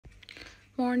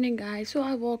Morning guys, so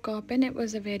I woke up and it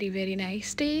was a very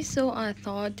nice day, so I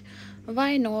thought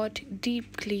why not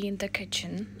deep clean the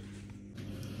kitchen.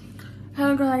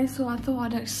 Hello guys, so I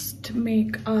thought I'd just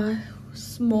make a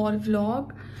small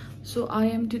vlog. So I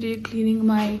am today cleaning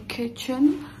my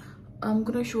kitchen. I'm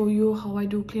gonna show you how I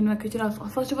do clean my kitchen.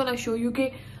 First of all, I show you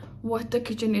what the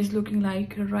kitchen is looking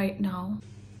like right now.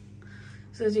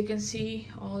 So as you can see,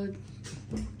 all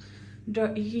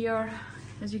dirty here.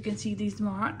 As you can see, these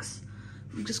marks.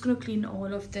 I'm just gonna clean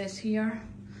all of this here.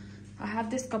 I have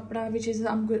this kapda which is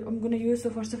I'm gonna use. So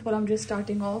first of all, I'm just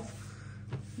starting off,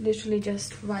 literally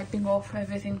just wiping off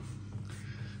everything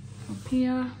up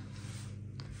here.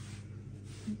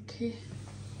 Okay,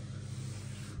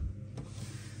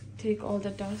 take all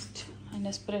the dust and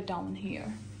just put it down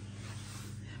here.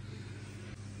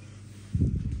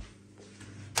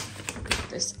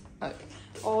 This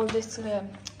all this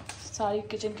sorry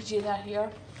kitchen ki cheez are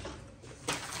here.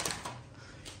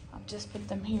 I'll just put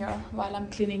them here while I'm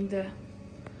cleaning the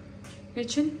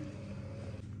kitchen.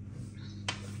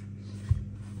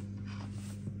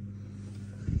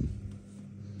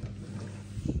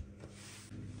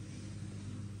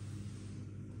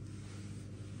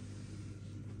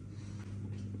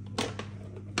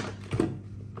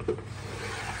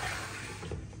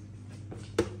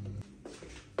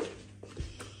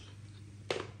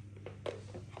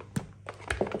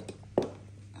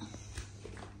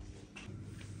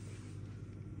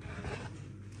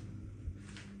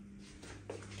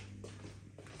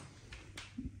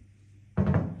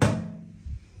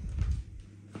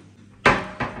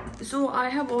 So I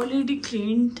have already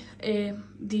cleaned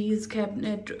these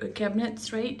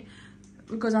cabinets, right?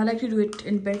 Because I like to do it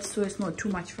in bed, so it's not too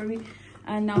much for me.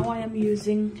 And now I am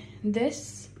using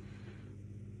this.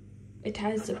 It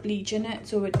has a bleach in it,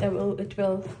 so it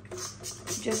will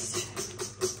just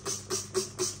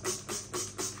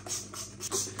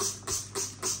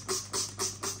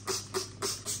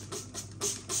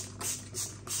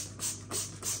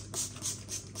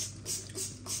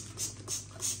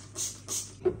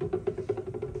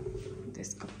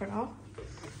this kapda.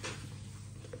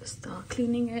 Start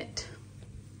cleaning it.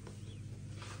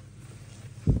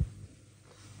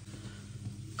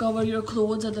 Cover your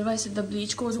clothes, otherwise if the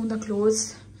bleach goes on the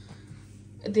clothes,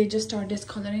 they just start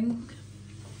discoloring.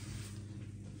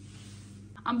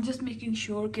 I'm just making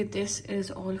sure that this is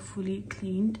all fully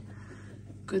cleaned,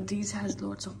 because these has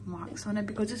lots of marks on it.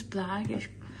 Because it's black,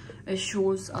 it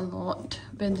shows a lot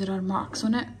when there are marks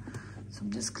on it. So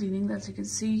I'm just cleaning that. You can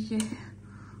see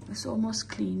it's almost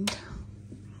cleaned.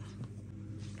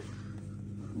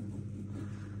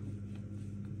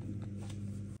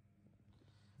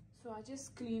 So I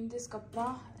just cleaned this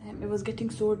kapda and it was getting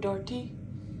so dirty.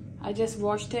 I just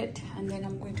washed it and then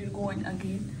I'm going to go in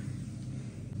again.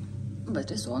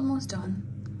 But it's almost done.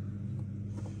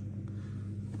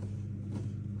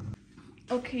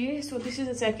 Okay, so this is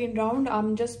the second round.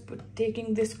 I'm just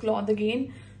taking this cloth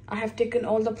again. I have taken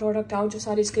all the product out, just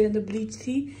in the bleach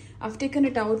thing. I've taken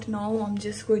it out. Now I'm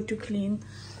just going to clean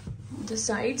the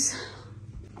sides.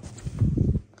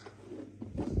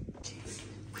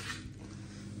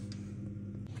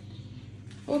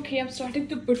 Okay, I'm starting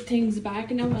to put things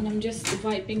back now and I'm just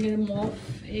wiping them off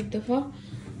ek dafa.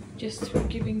 Just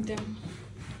giving them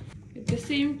the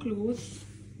same clothes.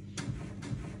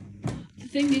 The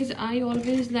thing is, I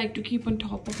always like to keep on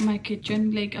top of my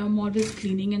kitchen, like I'm always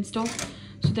cleaning and stuff.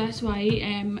 So that's why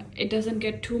it doesn't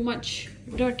get too much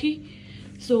dirty.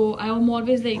 So I'm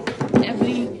always like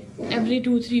every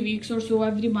 2-3 weeks or so,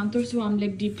 every month or so, I'm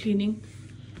like deep cleaning.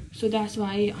 So that's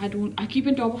why I keep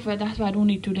on top of it. That's why I don't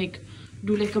need to like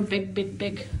do like a big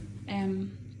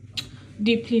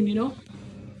deep clean, you know.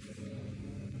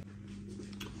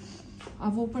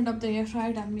 I've opened up the air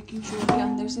fryer. I'm making sure the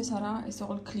under se sara is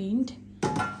all cleaned.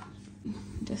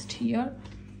 Just here.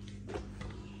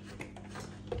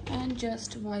 And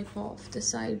just wipe off the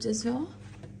sides as well.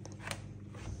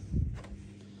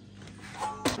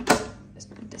 Let's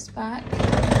put this back.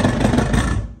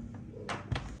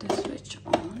 The switch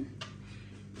on.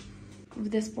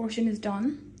 This portion is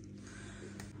done.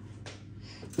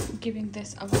 Giving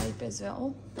this a wipe as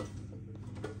well.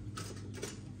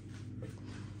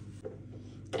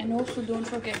 And also don't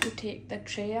forget to take the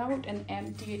tray out and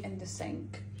empty it in the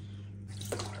sink.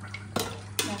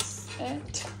 That's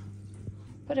it.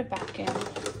 Put it back in.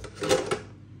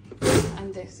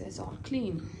 And this is all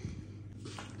clean.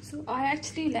 So I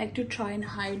actually like to try and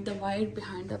hide the wire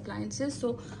behind the appliances.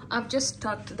 So I've just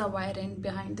tucked the wire in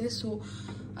behind this so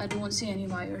I don't see any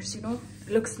wires, you know.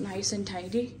 It looks nice and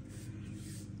tidy.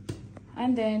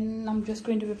 And then I'm just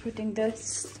going to be putting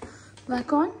this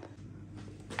back on.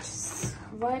 Just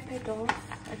wipe it off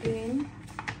again.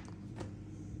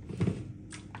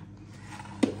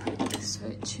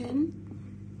 kitchen.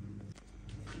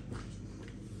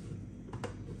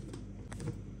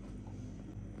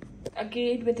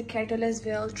 Again with the kettle as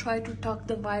well, try to tuck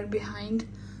the wire behind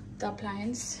the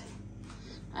appliance.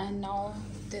 And now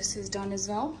this is done as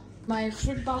well. My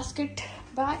fruit basket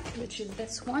bag, which is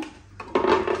this one,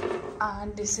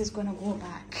 and this is gonna go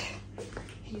back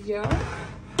here.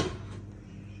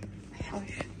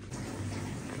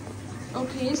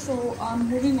 Okay, so I'm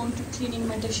moving on to cleaning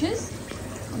my dishes.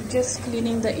 I'm just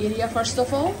cleaning the area first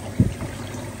of all.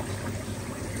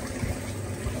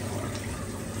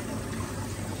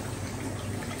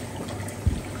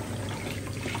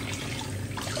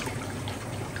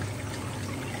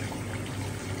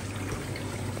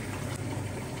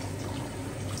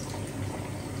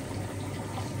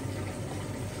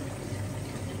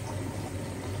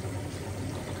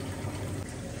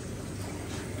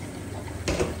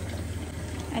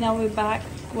 And I'll be back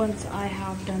once I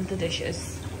have done the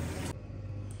dishes.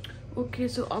 Okay,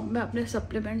 so अब मैं अपने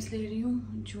supplements ले रही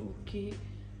हूँ जो कि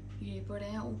ये पड़े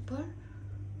हैं ऊपर.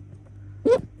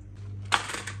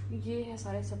 ये है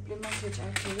सारे supplements which I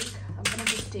take. I'm gonna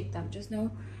just take them just now.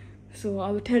 So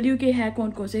I will tell you कि है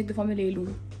कौन कौन से एक दफ़ा मैं ले लूँ.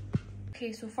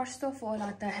 Okay, so first of all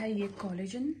आता है ये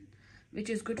collagen,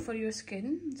 which is good for your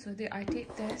skin. So I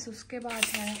take this. उसके बाद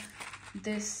है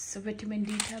this vitamin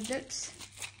D tablets.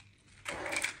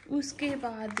 Uske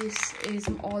baad, this is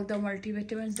all the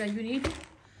multivitamins that you need.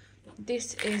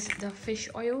 This is the fish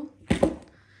oil.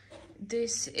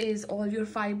 This is all your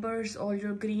fibers, all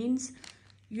your greens.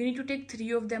 You need to take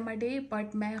 3 of them a day,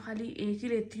 but मैं खाली एक ही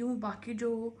लेती हूँ. बाकी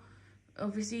जो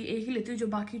obviously एक ही लेती हूँ, जो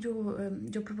बाकी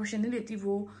जो proportion नहीं लेती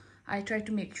वो I try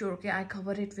to make sure I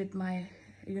cover it with my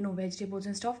vegetables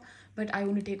and stuff, but I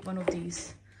only take 1 of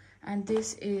these. And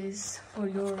this is for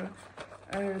your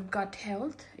gut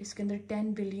health. इसके अंदर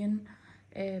 10 billion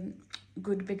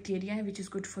good bacteria which is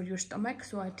good for your stomach,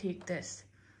 so I take this.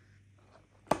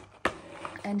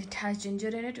 And it has ginger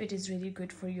in it, which is really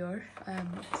good for your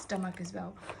stomach as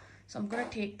well. So I'm gonna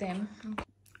take them.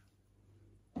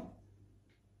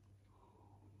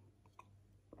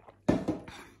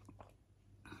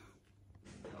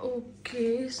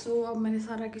 Okay, so अब मैंने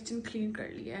सारा kitchen clean कर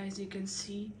लिया. As you can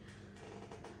see,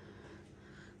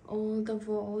 all the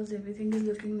walls, everything is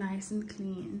looking nice and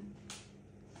clean.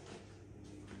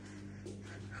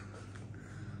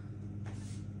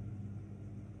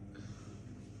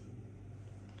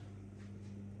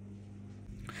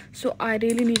 So I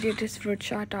really needed this fruit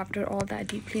shot after all that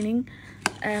deep cleaning.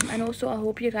 And also I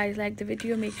hope you guys like the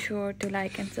video. Make sure to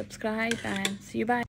like and subscribe, and see you. Bye.